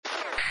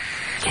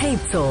Cape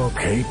Talk.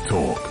 Cape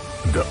Talk,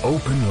 the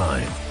open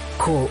line.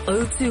 Call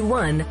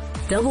 021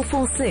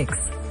 446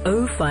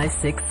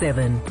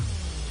 0567.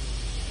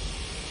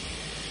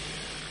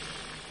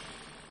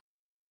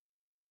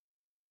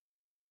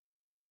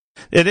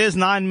 It is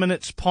 9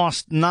 minutes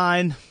past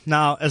 9.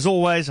 Now, as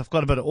always, I've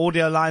got a bit of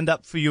audio lined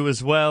up for you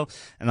as well,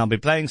 and I'll be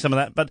playing some of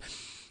that. But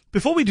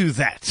before we do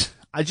that,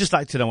 I'd just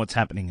like to know what's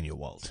happening in your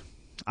world.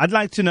 I'd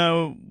like to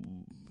know,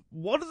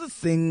 what are the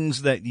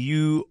things that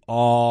you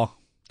are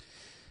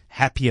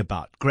happy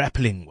about,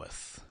 grappling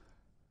with,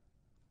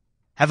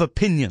 have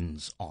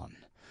opinions on?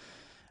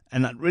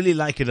 And I'd really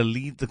like you to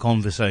lead the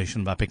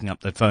conversation by picking up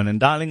that phone and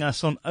dialing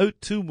us on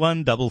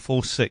 021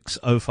 446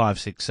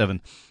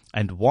 0567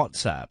 and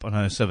WhatsApp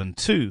on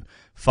 072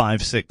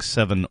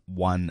 567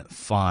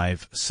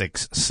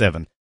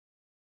 1567.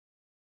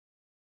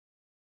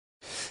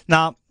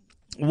 Now,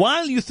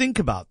 while you think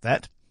about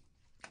that,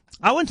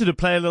 I wanted to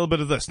play a little bit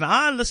of this. Now,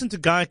 I listen to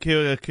Guy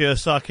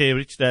Kiyosaki,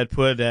 Rich Dad,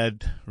 Poor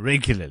Dad,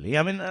 regularly.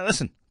 I mean,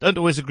 listen, don't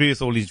always agree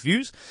with all his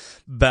views,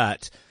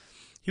 but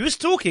he was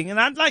talking, and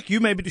I'd like you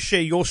maybe to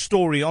share your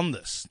story on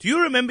this. Do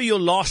you remember your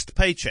last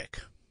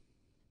paycheck?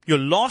 Your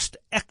last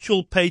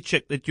actual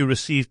paycheck that you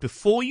received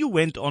before you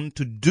went on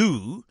to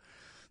do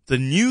the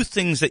new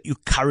things that you're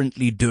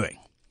currently doing.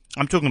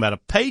 I'm talking about a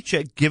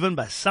paycheck given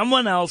by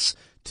someone else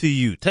to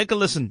you. Take a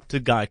listen to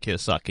Guy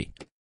Kiyosaki.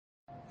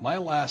 My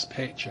last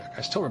paycheck,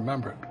 I still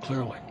remember it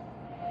clearly.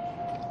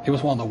 It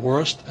was one of the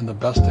worst and the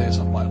best days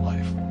of my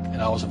life.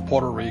 And I was in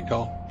Puerto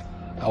Rico.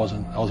 I was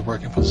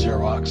working for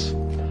Xerox.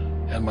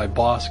 And my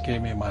boss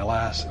gave me my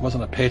last, it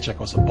wasn't a paycheck,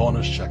 it was a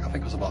bonus check. I think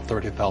it was about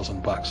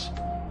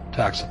 $30,000.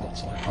 Taxable,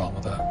 so no problem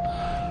with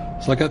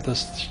that. So I got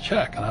this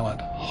check, and I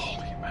went,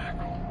 holy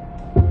mackerel.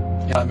 You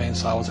know what I mean?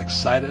 So I was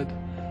excited,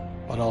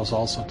 but I was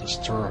also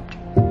disturbed.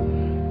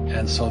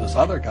 And so this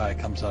other guy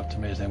comes up to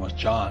me, his name was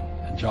John,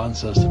 and John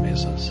says to me, he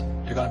says,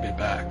 you're going to be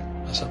back.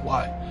 I said,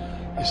 why?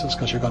 He says,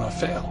 because you're going to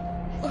fail.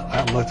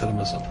 I looked at him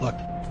and said, look,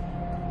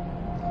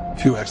 a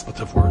few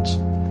expletive words,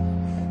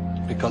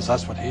 because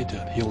that's what he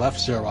did. He left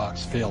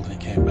Xerox, failed, and he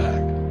came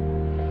back.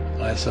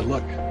 And I said,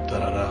 look,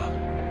 da-da-da.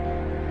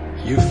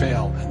 You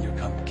failed and you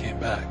came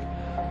back,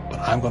 but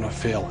I'm going to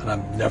fail and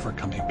I'm never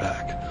coming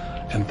back.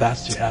 And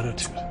that's the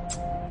attitude.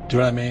 Do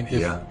you know what I mean?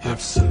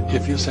 Absolutely.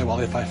 If you say, well,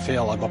 if I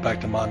fail, I'll go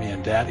back to mommy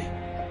and daddy,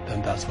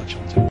 then that's what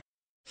you'll do.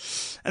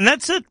 And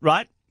that's it,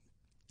 right?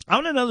 I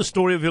want to know the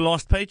story of your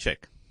last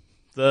paycheck.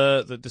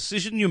 The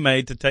decision you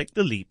made to take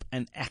the leap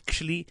and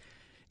actually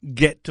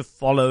get to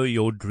follow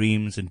your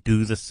dreams and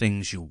do the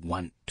things you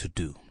want to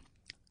do.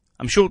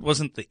 I'm sure it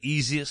wasn't the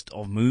easiest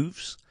of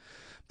moves,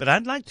 but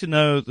I'd like to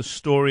know the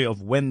story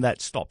of when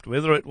that stopped,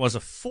 whether it was a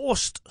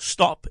forced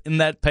stop in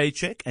that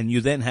paycheck and you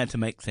then had to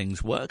make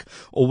things work,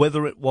 or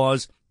whether it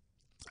was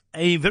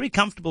a very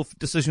comfortable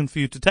decision for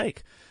you to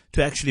take,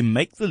 to actually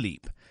make the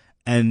leap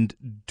and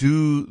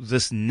do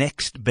this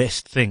next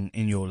best thing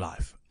in your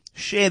life.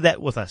 Share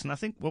that with us. And I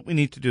think what we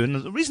need to do, and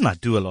the reason I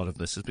do a lot of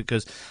this is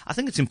because I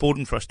think it's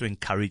important for us to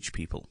encourage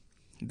people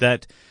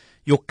that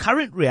your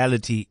current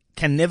reality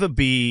can never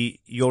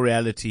be your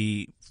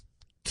reality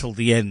till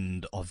the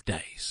end of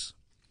days.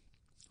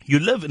 You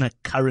live in a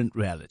current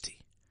reality.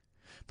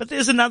 But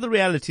there's another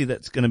reality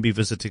that's going to be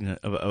visiting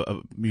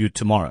you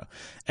tomorrow.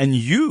 And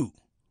you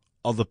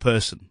are the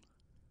person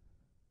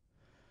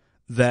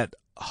that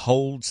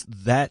holds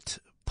that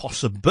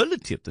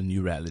possibility of the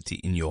new reality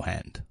in your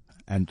hand.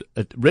 And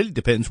it really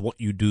depends what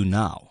you do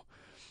now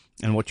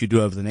and what you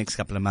do over the next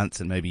couple of months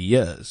and maybe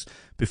years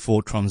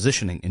before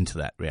transitioning into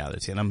that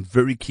reality. And I'm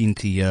very keen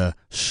to hear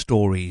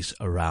stories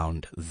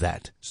around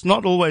that. It's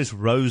not always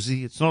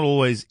rosy. It's not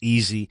always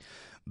easy,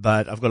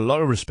 but I've got a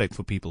lot of respect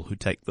for people who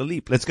take the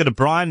leap. Let's go to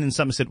Brian in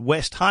Somerset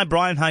West. Hi,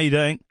 Brian. How are you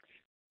doing?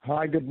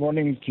 Hi, good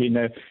morning,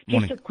 Tino.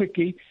 Morning. Just a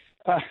quickie.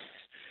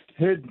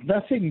 Heard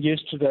nothing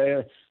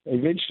yesterday.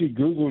 Eventually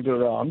Googled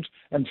around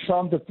and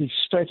found that the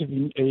state of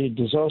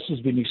disaster has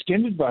been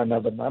extended by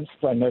another month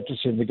by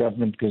notice in the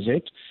Government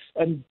Gazette.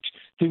 And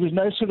there was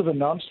no sort of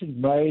announcement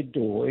made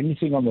or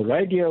anything on the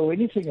radio or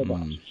anything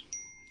about it.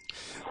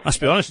 Must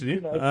be honest with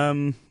you.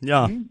 No,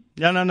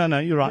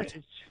 you're right.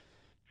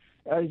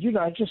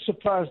 I'm just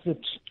surprised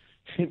that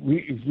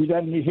we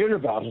don't hear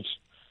about it.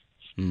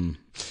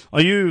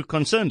 Are you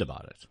concerned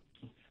about it?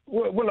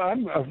 Well,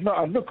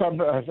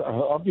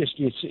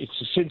 obviously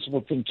it's a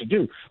sensible thing to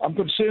do. I'm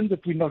concerned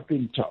that we're not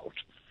being told.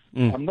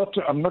 I'm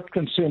not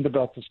concerned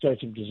about the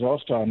state of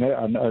disaster. I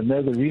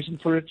know the reason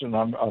for it, and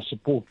I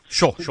support.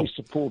 Sure.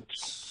 Support.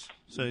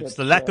 So it's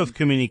the lack of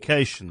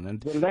communication,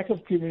 and the lack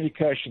of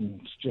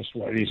communication just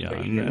worries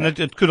me. And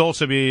it could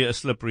also be a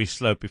slippery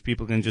slope if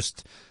people can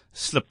just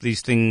slip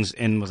these things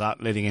in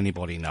without letting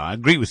anybody know. I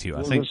agree with you.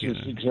 I think this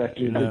is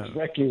exactly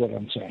what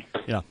I'm saying.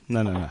 Yeah,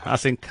 no. I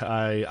think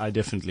I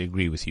definitely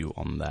agree with you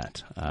on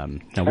that.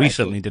 Now we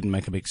certainly didn't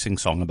make a big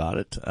sing-song about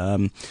it.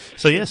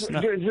 So yes,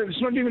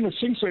 it's not even a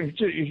sing-song.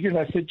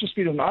 If there'd just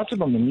been an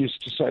item on the news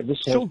to say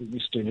this has been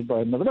extended by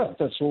another month,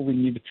 that's all we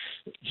need.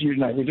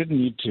 We didn't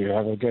need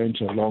to go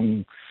into a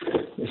long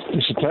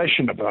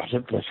dissertation about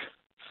it, but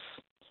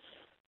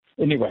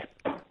anyway.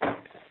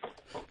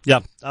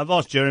 Yeah, I've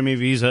asked Jeremy if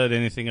he's heard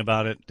anything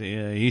about it.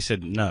 He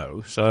said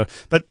no. So,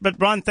 but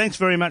Brian, thanks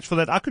very much for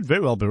that. I could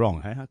very well be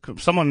wrong.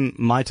 Someone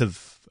might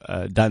have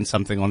done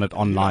something on it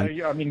online.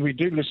 Yeah, I mean, we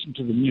do listen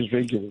to the news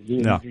regularly.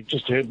 Yeah. We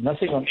just heard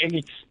nothing on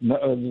any,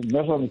 not on the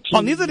TV.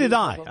 Oh, neither did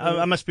I.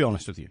 I must be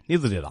honest with you.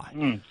 Neither did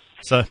I.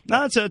 So,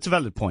 no, it's a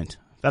valid point.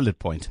 Valid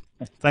point.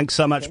 Thanks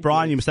so much,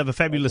 Brian. You must have a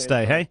fabulous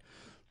day, hey?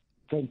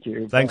 Thank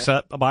you. Thanks,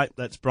 sir. Bye-bye.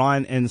 That's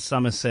Brian in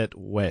Somerset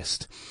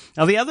West.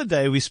 Now, the other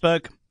day we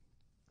spoke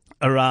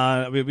to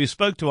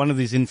one of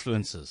these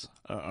influencers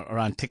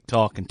around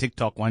TikTok, and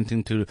TikTok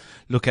wanting to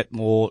look at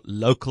more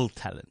local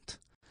talent,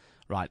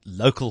 right?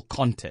 Local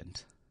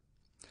content.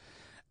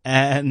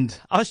 And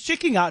I was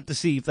checking out to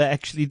see if they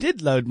actually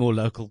did load more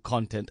local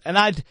content. And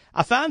I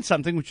found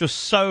something which was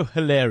so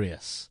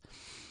hilarious.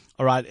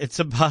 All right. It's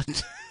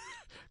about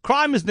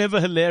crime is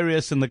never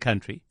hilarious in the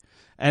country.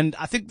 And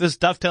I think this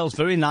dovetails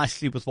very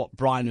nicely with what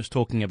Brian is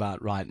talking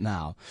about right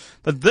now.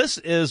 But this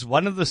is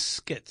one of the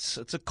skits.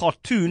 It's a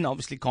cartoon.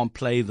 Obviously can't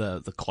play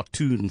the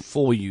cartoon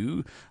for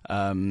you,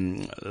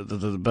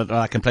 but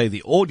I can play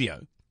the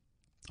audio.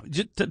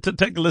 Just to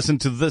take a listen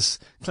to this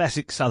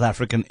classic South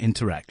African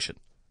interaction.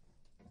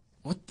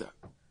 What the?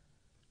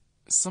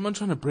 Is someone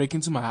trying to break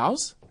into my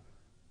house?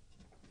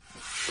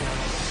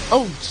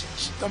 Oh,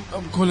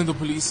 I'm calling the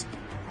police.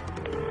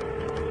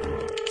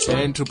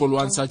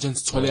 10-111 Sergeant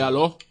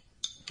Tolealo.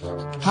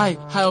 Hi,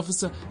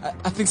 officer.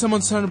 I think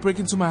someone's trying to break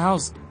into my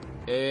house.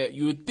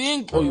 You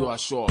think or you are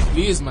sure?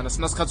 Please, man,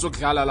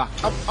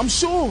 I'm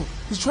sure.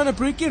 He's trying to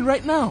break in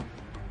right now.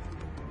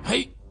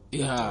 Hey,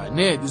 yeah,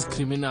 these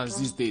criminals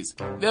these days,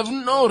 they have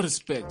no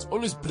respect.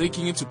 Always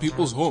breaking into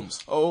people's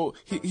homes. Oh,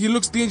 he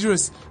looks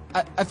dangerous.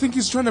 I think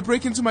he's trying to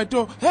break into my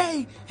door.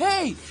 Hey!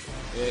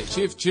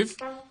 Chief,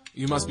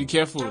 you must be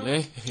careful,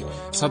 eh?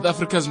 South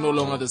Africa is no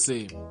longer the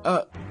same.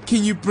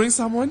 Can you bring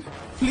someone?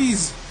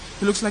 Please.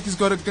 He looks like he's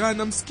got a gun.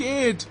 I'm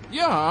scared.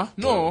 Yeah,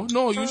 no,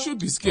 you should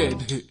be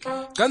scared.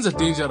 Guns are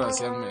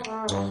dangerous, young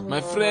man. My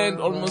friend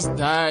almost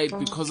died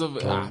because of...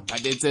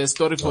 but it's a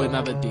story for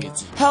another day.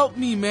 Help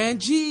me, man.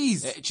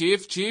 Jeez.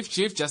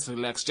 Chief, just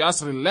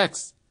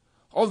relax.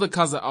 All the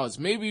cars are out.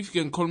 Maybe if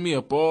you can call me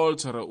a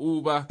Bolt or a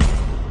Uber.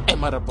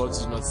 My Bolt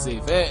is not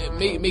safe.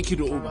 Make it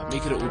a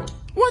Uber.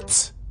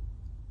 What?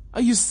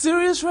 Are you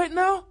serious right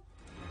now?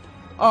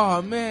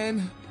 Oh,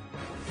 man.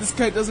 This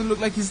guy doesn't look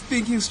like he's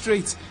thinking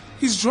straight.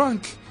 He's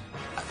drunk.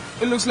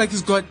 It looks like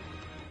he's got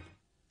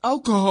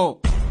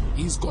alcohol.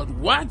 He's got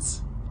what?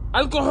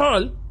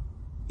 Alcohol?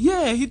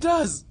 Yeah, he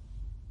does.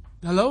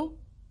 Hello?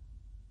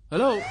 They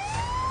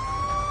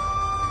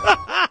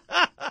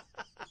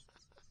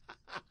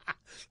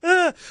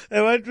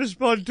won't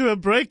respond to a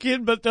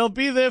break-in, but they'll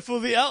be there for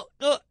the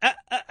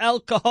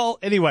alcohol.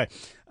 Anyway,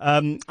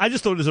 I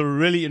just thought it was a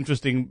really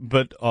interesting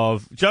bit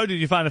of... Joe, did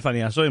you find it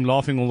funny? I saw him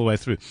laughing all the way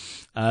through.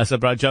 So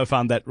Joe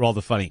found that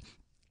rather funny.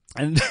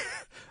 And...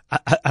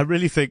 I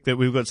really think that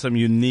we've got some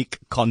unique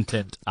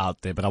content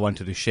out there, but I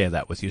wanted to share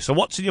that with you. So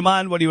what's in your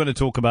mind? What do you want to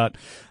talk about?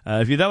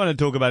 If you don't want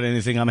to talk about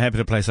anything, I'm happy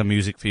to play some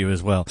music for you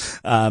as well.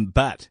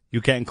 But you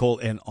can call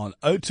in on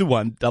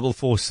 021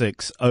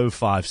 446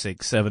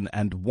 0567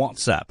 and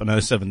WhatsApp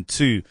on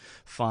 072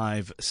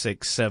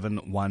 567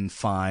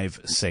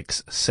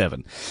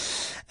 1567.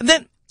 And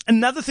then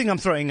another thing I'm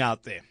throwing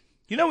out there.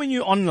 You know, when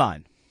you're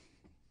online,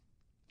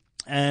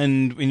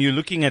 and when you're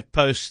looking at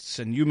posts,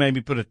 and you maybe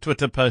put a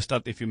Twitter post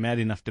out if you're mad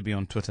enough to be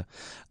on Twitter,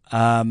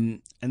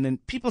 and then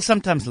people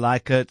sometimes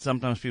like it,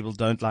 sometimes people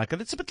don't like it.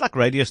 It's a bit like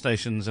radio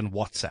stations and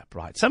WhatsApp,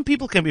 right? Some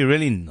people can be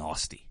really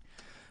nasty.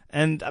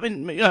 And, I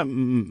mean, you know,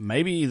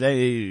 maybe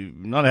they're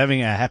not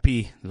having a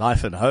happy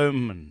life at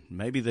home, and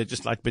maybe they're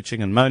just like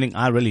bitching and moaning.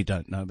 I really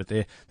don't know. But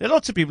there are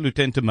lots of people who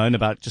tend to moan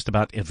about just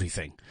about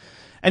everything.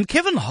 And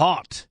Kevin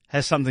Hart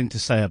has something to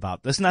say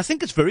about this, and I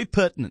think it's very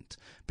pertinent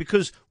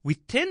because we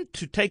tend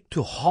to take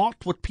to heart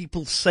what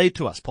people say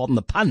to us. Pardon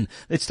the pun.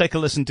 Let's take a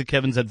listen to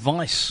Kevin's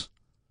advice.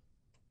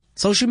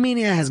 Social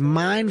media has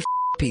mind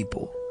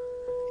people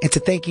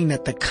into thinking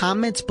that the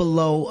comments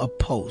below a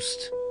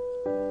post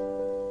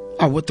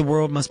are what the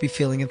world must be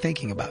feeling and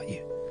thinking about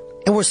you.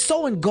 And we're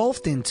so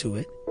engulfed into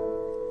it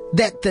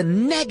that the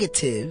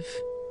negative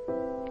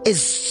is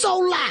so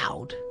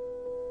loud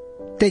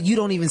that you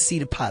don't even see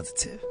the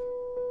positive.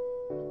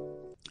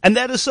 And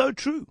that is so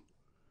true.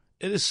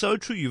 It is so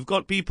true. You've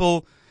got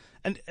people,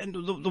 and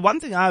the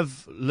one thing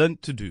I've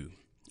learned to do,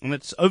 and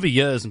it's over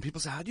years, and people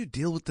say, how do you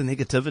deal with the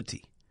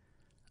negativity?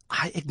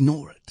 I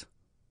ignore it.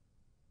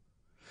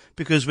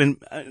 Because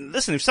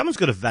listen, if someone's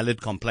got a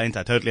valid complaint,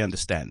 I totally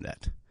understand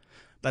that.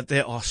 But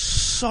there are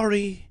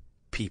sorry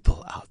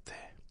people out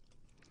there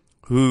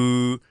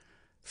who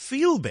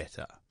feel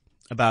better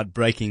about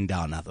breaking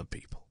down other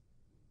people.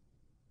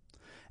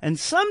 And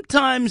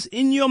sometimes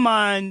in your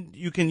mind,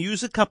 you can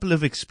use a couple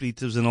of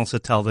expletives and also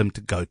tell them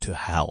to go to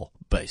hell,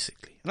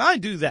 basically. And I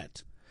do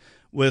that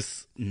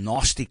with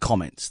nasty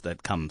comments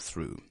that come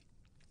through,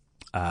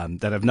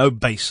 that have no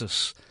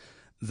basis,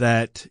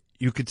 that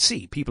you could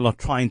see people are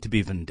trying to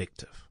be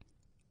vindictive.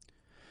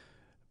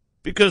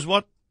 Because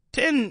what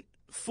 10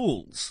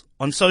 fools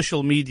on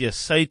social media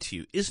say to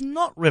you is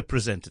not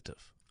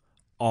representative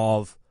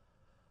of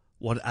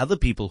what other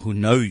people who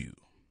know you,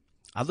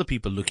 other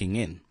people looking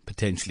in,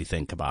 potentially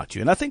think about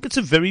you. And I think it's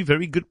a very,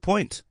 very good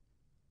point.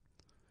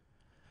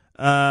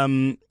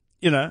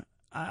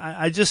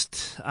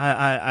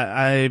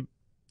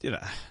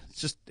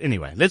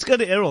 Anyway, let's go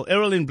to Errol.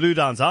 Errol in Blue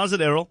Downs. How's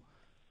it, Errol?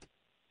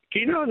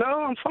 No,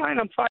 I'm fine.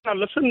 I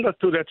listened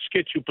to that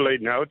sketch you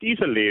played now. It is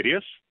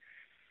hilarious.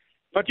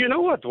 But you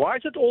know what? Why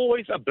is it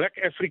always a black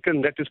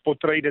African that is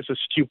portrayed as a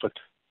stupid?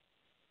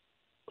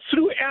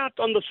 Throughout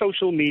on the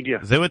social media.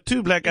 There were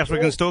two black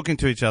Africans talking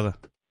to each other.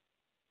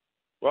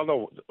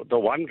 Well, the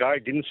one guy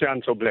didn't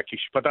sound so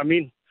blackish. But I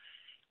mean,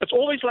 it's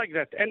always like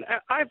that. And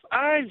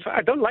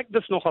I don't like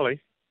this nogal.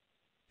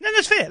 No,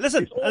 that's fair.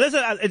 Listen,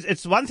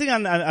 it's one thing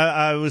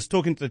I was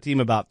talking to the team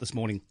about this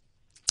morning.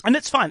 And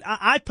it's fine.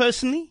 I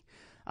personally,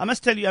 I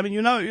must tell you, I mean,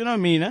 you know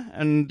me,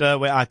 and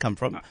where I come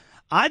from.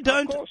 I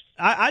don't,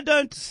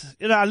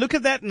 I look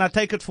at that and I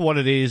take it for what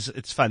it is.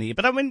 It's funny.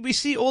 But I mean, we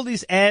see all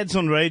these ads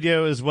on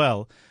radio as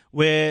well,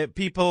 where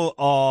people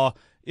are,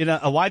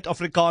 a white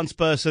Afrikaans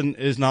person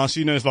is now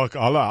seen as like,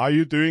 "Allah, how are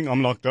you doing?"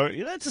 I'm like,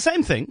 it's the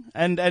same thing.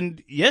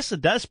 And yes,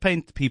 it does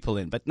paint people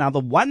in. But now the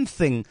one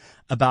thing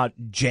about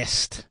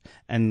jest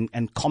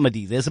and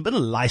comedy, there's a bit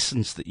of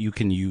license that you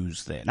can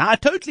use there. Now, I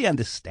totally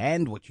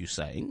understand what you're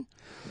saying,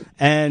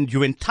 and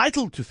you're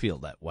entitled to feel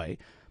that way.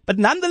 But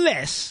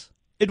nonetheless,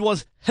 it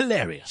was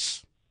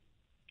hilarious.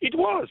 It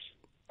was.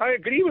 I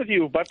agree with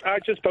you, but I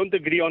just don't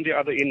agree on the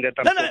other end that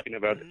I'm talking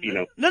about,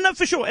 No,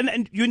 for sure.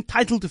 And you're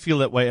entitled to feel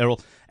that way, Errol.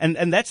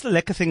 And that's the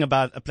lekker thing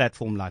about a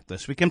platform like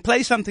this. We can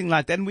play something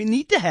like that, and we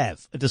need to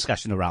have a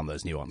discussion around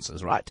those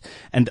nuances, right?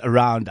 And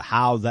around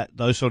how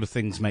those sort of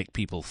things make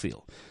people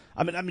feel.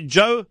 I mean,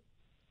 Joe,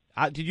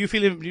 do you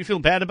feel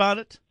bad about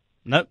it?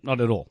 No, not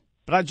at all.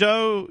 But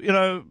Joe,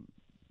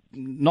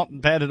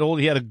 not bad at all.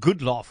 He had a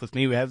good laugh with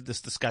me. We have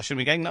this discussion.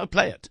 We're going, no,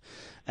 play it.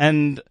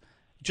 And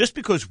just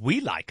because we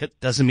like it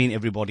doesn't mean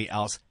everybody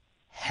else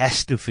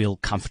has to feel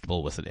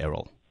comfortable with it,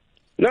 Errol.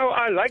 No,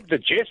 I like the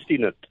jest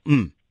in it.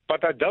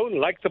 But I don't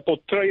like the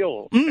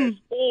portrayal. As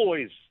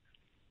always,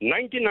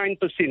 99%,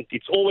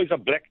 it's always a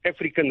black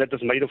African that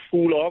is made a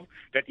fool of,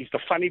 that is the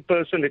funny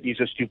person, that is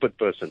a stupid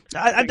person.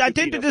 I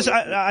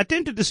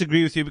tend to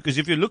disagree with you, because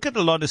if you look at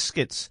a lot of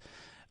skits,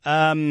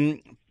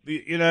 they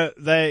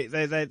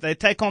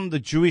take on the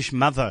Jewish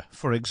mother,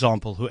 for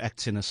example, who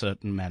acts in a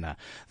certain manner.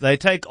 They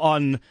take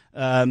on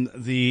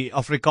the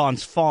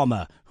Afrikaans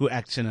farmer who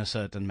acts in a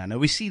certain manner.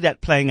 We see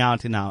that playing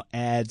out in our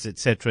ads,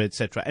 etc.,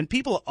 etc. And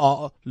people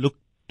are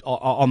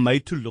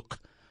made to look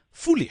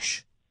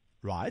foolish,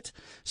 right?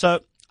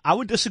 So I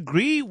would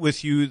disagree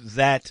with you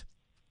that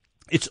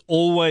it's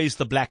always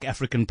the black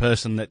African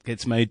person that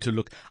gets made to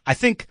look. I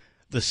think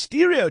the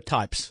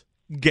stereotypes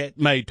get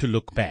made to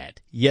look bad.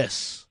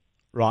 Yes,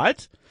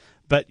 right?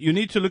 But you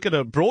need to look at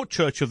a broad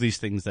church of these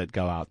things that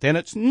go out there, and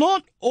it's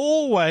not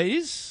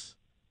always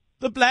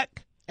the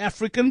black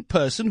African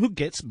person who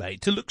gets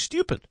made to look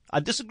stupid. I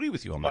disagree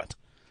with you on that.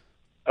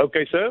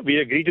 Okay, sir. We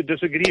agree to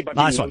disagree, but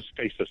nice in one. most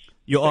cases.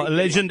 You are a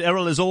legend,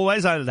 Errol, as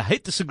always. I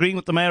hate disagreeing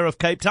with the mayor of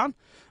Cape Town,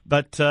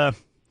 but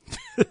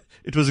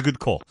it was a good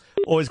call.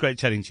 Always great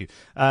chatting to you.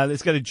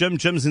 Let's go to Jim.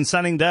 Jim's in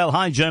Sunningdale.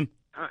 Hi, Jim.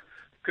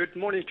 Good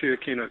morning to you,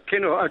 Keno.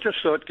 Keno, I just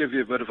thought I'd give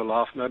you a bit of a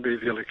laugh, maybe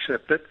if you'll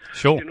accept it.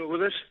 Sure.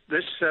 With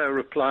this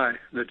reply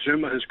that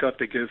Zuma has got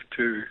to give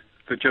to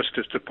the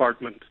Justice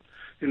Department,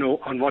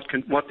 on what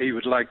he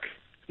would like,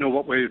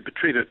 what way he would be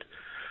treated,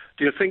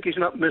 do you think he's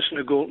not missing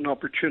a golden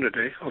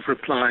opportunity of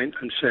replying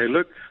and say,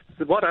 look,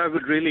 what I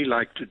would really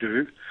like to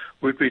do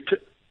would be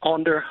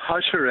under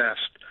house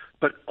arrest,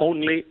 but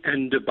only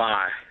in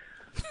Dubai.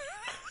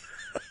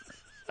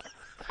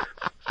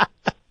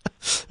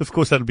 Of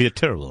course, that would be a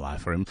terrible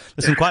life for him.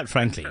 Listen, quite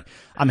frankly,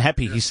 I'm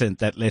happy he sent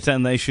that letter,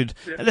 and they should.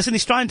 Listen,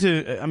 he's trying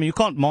to. You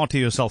can't martyr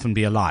yourself and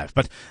be alive,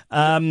 but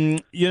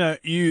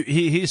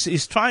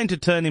he's trying to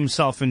turn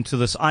himself into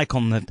this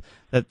icon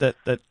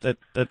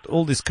that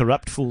all these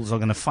corrupt fools are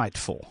going to fight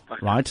for,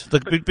 right?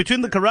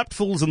 Between the corrupt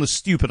fools and the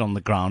stupid on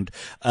the ground,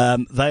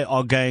 they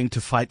are going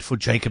to fight for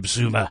Jacob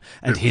Zuma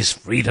and his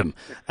freedom.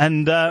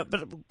 And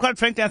but quite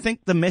frankly, I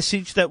think the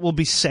message that will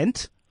be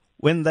sent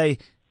when they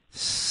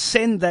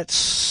send that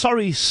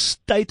sorry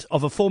state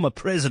of a former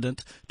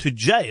president to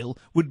jail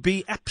would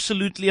be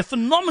absolutely a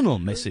phenomenal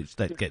message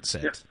that gets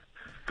sent. Yeah.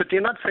 But do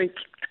you not think,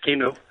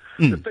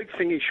 the big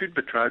thing he should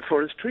be tried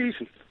for is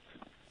treason?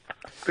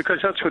 Because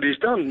that's what he's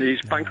done.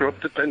 He's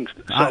bankrupted and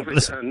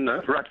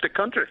wrecked the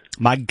country.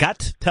 My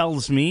gut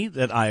tells me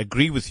that I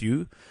agree with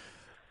you.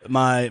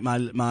 My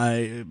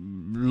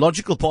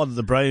logical part of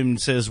the brain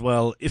says,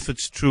 well, if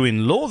it's true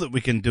in law that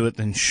we can do it,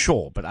 then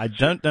sure. But I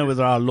don't know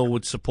whether our law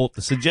would support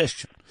the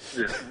suggestion.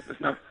 Yeah,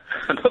 no,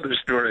 another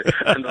story,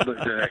 another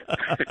day.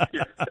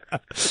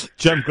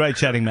 Jim, great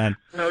chatting, man.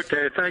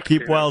 Okay, thank you.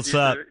 Keep well,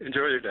 sir.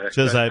 Enjoy your day.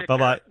 Cheers, mate.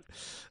 Bye-bye.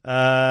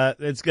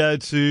 Let's go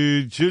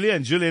to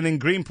Julian. Julian in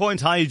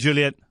Greenpoint. Hi,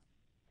 Julian.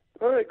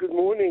 Hi, good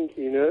morning,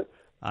 Keno.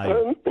 Hi.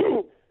 I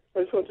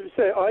just wanted to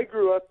say I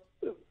grew up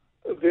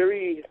a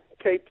very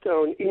Cape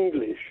Town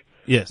English,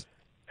 Yes.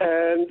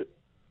 and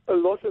a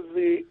lot of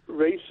the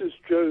racist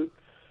jokes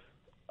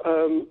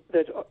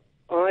that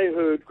I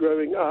heard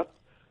growing up,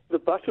 the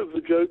butt of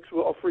the jokes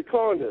were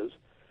Afrikaners.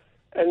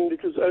 And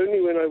it was only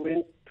when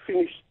I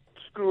finished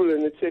school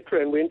and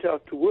etc. and went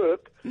out to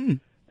work and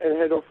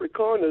had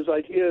Afrikaners,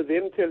 I'd hear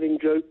them telling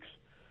jokes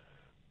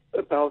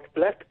about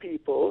black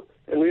people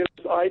and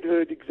realized I'd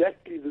heard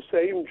exactly the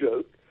same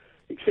joke,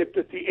 except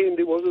at the end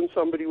it wasn't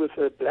somebody with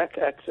a black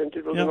accent,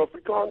 it was an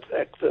Afrikaans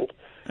accent.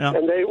 Yeah.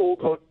 And they all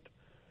got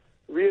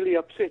really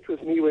upset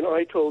with me when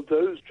I told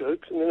those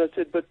jokes. And then I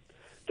said, but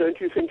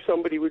don't you think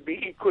somebody would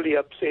be equally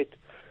upset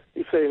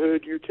if they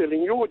heard you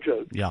telling your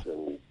jokes? Yeah.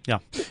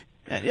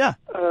 And Yeah.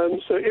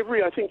 so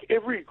I think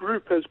every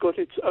group has got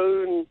its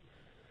own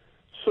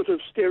sort of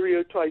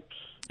stereotypes.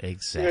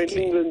 Exactly.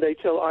 In England, they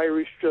tell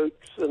Irish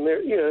jokes, and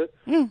they're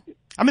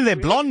I mean, they're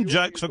blonde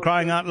jokes, for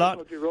crying out loud.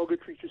 Are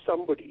derogatory to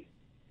somebody.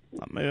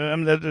 I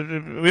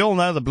mean, we all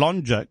know the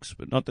blonde jokes,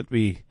 but not that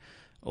we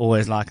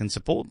always like and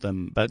support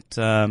them. But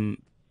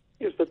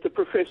yes, but the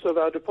professor of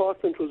our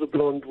department was a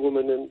blonde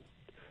woman, and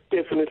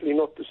definitely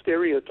not the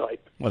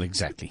stereotype. Well,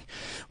 exactly.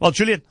 Well,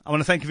 Julian, I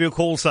want to thank you for your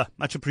call, sir.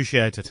 Much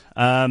appreciated.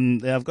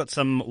 I've got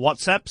some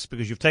WhatsApps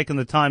because you've taken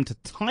the time to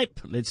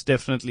type. Let's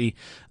definitely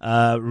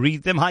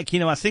read them. Hi,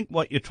 Keno. I think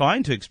what you're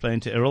trying to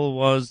explain to Errol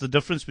was the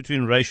difference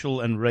between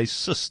racial and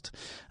racist.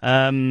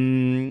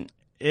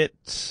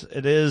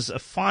 It is a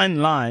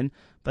fine line,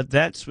 but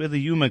that's where the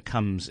humor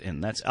comes in.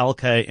 That's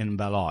LK in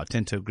Ballard. I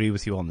tend to agree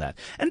with you on that.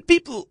 And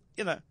people,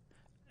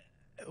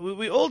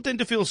 we all tend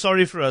to feel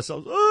sorry for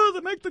ourselves. Oh,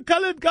 they make the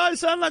colored guy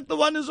sound like the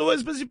one who's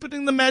always busy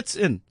putting the mats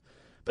in.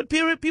 But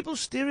people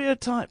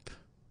stereotype.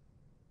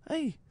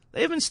 Hey,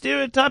 they even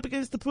stereotype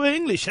against the poor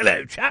English.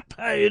 Hello, chap.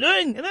 How you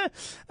doing?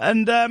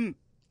 And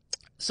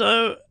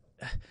so,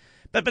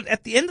 but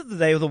at the end of the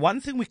day, the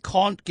one thing we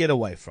can't get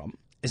away from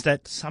is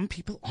that some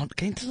people aren't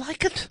going to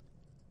like it,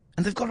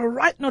 and they've got a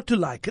right not to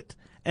like it.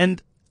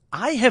 And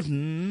I have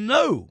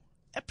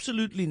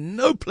absolutely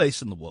no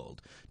place in the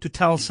world to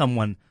tell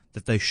someone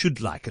that they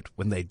should like it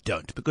when they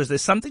don't, because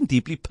there's something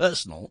deeply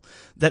personal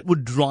that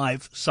would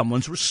drive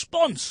someone's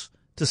response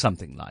to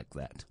something like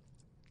that.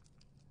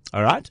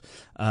 All right.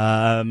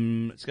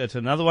 Let's go to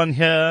another one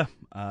here.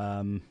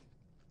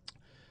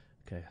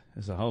 Okay,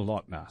 there's a whole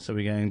lot now. So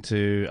I'm going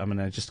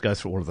to just go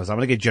through all of those. I'm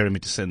going to get Jeremy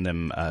to send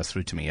them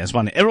through to me. As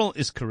one, Errol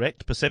is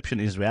correct. Perception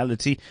is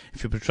reality.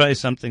 If you portray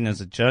something as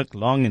a joke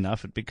long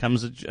enough, it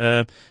becomes a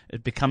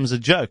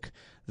joke.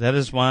 That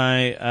is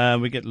why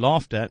we get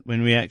laughed at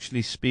when we're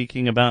actually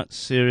speaking about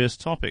serious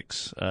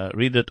topics.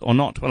 Read it or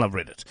not. Well, I've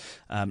read it.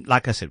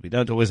 Like I said, we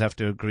don't always have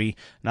to agree.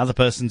 Another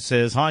person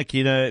says, hi,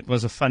 Keno, it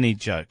was a funny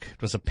joke.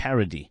 It was a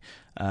parody.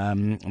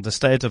 The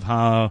state of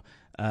how,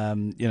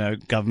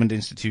 government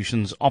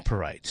institutions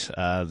operate.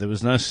 There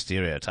was no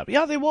stereotype.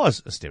 Yeah, there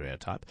was a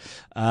stereotype.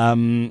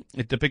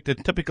 It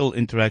depicted typical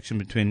interaction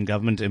between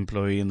government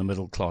employee and the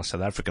middle class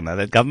South African. Now,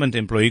 that government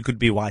employee could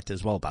be white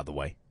as well, by the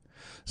way.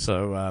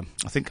 So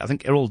I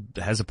think Errol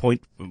has a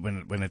point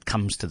when it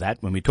comes to that.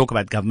 When we talk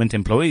about government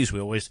employees, we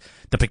always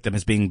depict them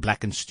as being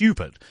black and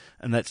stupid,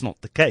 and that's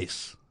not the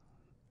case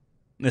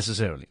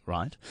necessarily,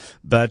 right?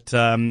 But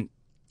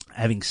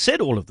having said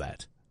all of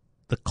that,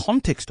 the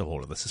context of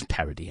all of this is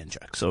parody and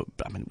joke. So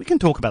we can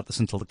talk about this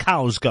until the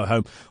cows go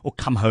home or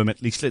come home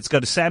at least. Let's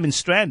go to Sam in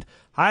Strand.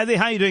 Hi there,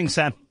 how are you doing,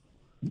 Sam?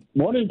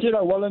 Morning,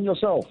 Keno. Well, and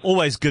yourself?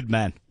 Always good,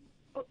 man.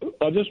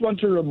 I just want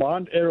to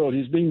remind Errol,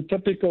 he's being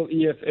typical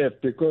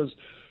EFF because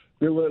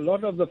there were a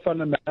lot of the Van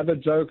der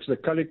Merwe jokes, the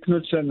Cully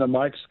Knudsen, the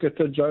Mike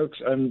Skitter jokes,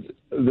 and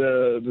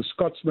the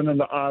Scotsman and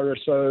the Irish.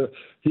 So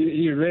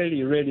he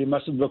really, really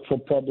mustn't look for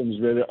problems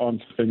where there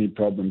aren't any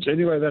problems.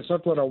 Anyway, that's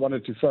not what I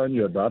wanted to phone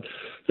you about.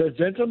 The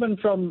gentleman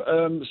from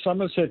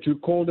Somerset who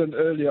called in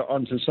earlier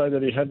on to say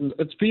that he hadn't,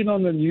 it's been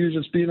on the news,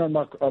 it's been on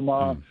my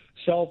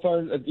cell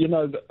phone,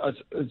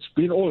 it's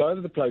been all over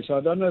the place.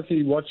 I don't know if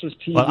he watches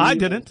TV. Well, I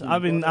didn't.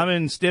 I've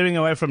been steering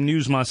away from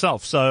news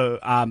myself, so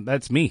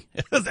that's me.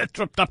 That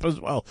tripped up as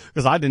well,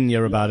 because I didn't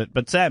hear about it.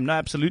 But Sam, no,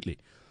 absolutely.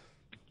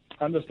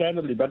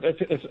 Understandably, but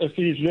if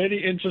he's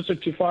really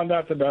interested to find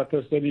out about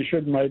this, then he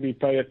should maybe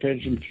pay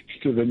attention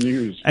to the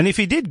news. And if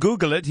he did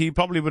Google it, he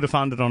probably would have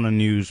found it on a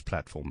news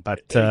platform.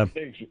 But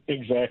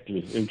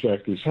exactly.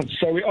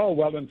 So we are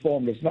well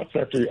informed. It's not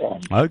that we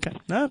aren't. Okay.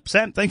 No,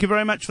 Sam, thank you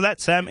very much for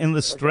that, Sam in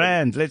the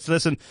Strand. Let's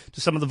listen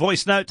to some of the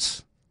voice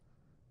notes.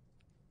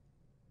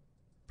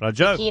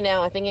 Rajo.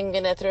 I think I'm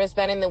going to throw a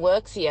span in the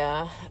works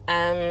here.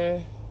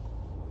 It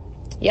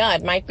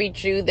might be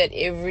true that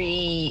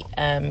every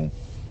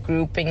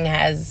grouping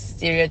has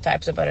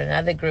stereotypes about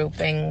another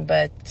grouping,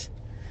 but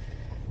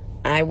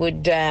I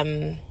would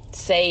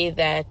say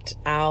that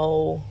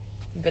our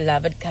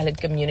beloved colored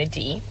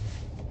community,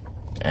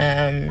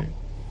 the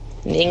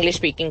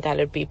English-speaking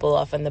colored people,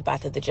 often the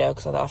butt of the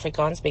jokes are the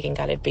Afrikaans-speaking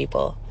colored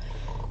people.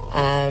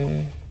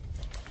 I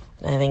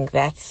think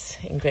that's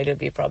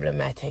incredibly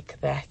problematic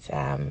that,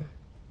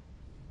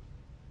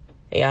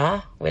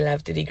 we'll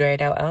have to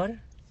degrade our own.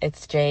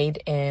 It's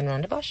Jade in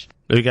Rondebosch.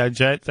 There you go,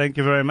 Jade. Thank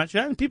you very much.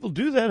 Yeah, and people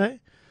do that, eh?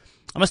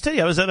 I must tell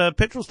you, I was at a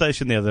petrol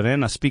station the other day,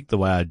 and I speak the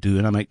way I do,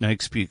 and I make no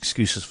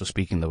excuses for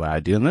speaking the way I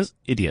do. And this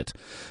idiot,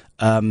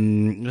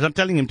 because I'm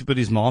telling him to put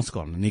his mask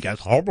on, and he goes,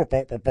 you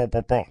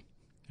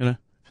know,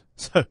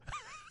 so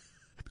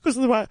because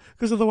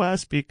of the way I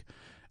speak.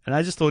 And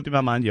I just thought in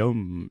my mind, you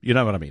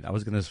know what I mean. I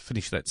was going to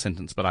finish that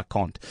sentence, but I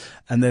can't.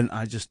 And then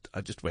I just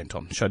went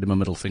on, showed him a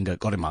middle finger,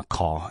 got in my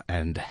car,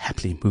 and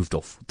happily moved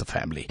off with the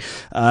family.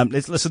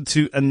 Let's listen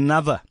to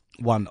another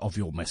one of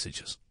your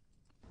messages.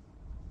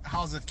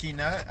 How's it,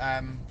 Kino?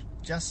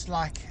 Just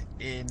like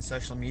in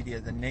social media,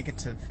 the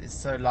negative is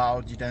so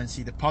loud you don't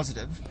see the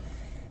positive.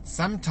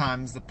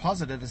 Sometimes the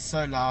positive is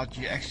so loud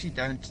you actually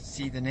don't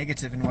see the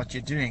negative in what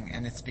you're doing,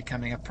 and it's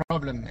becoming a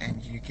problem,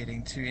 and you're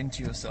getting too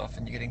into yourself,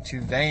 and you're getting too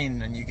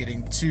vain, and you're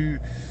getting too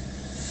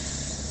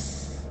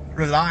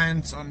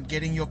reliant on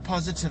getting your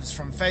positives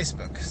from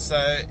Facebook. So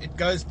it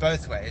goes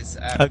both ways.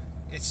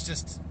 It's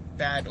just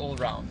bad all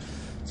round.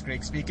 It's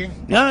Greg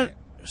speaking. Yeah,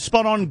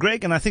 spot on,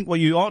 Greg. And I think what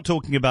you are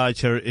talking about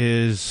here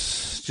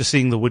is just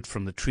seeing the wood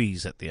from the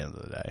trees at the end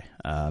of the day.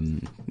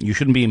 You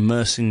shouldn't be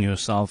immersing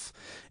yourself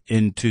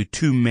into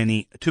too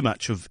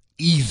much of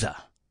either.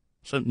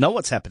 So know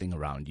what's happening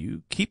around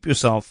you. Keep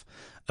yourself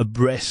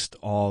abreast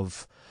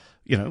of,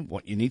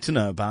 what you need to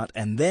know about.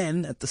 And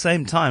then at the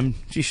same time,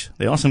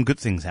 there are some good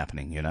things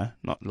happening,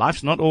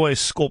 Life's not always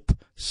skop,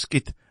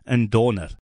 skit, and donor.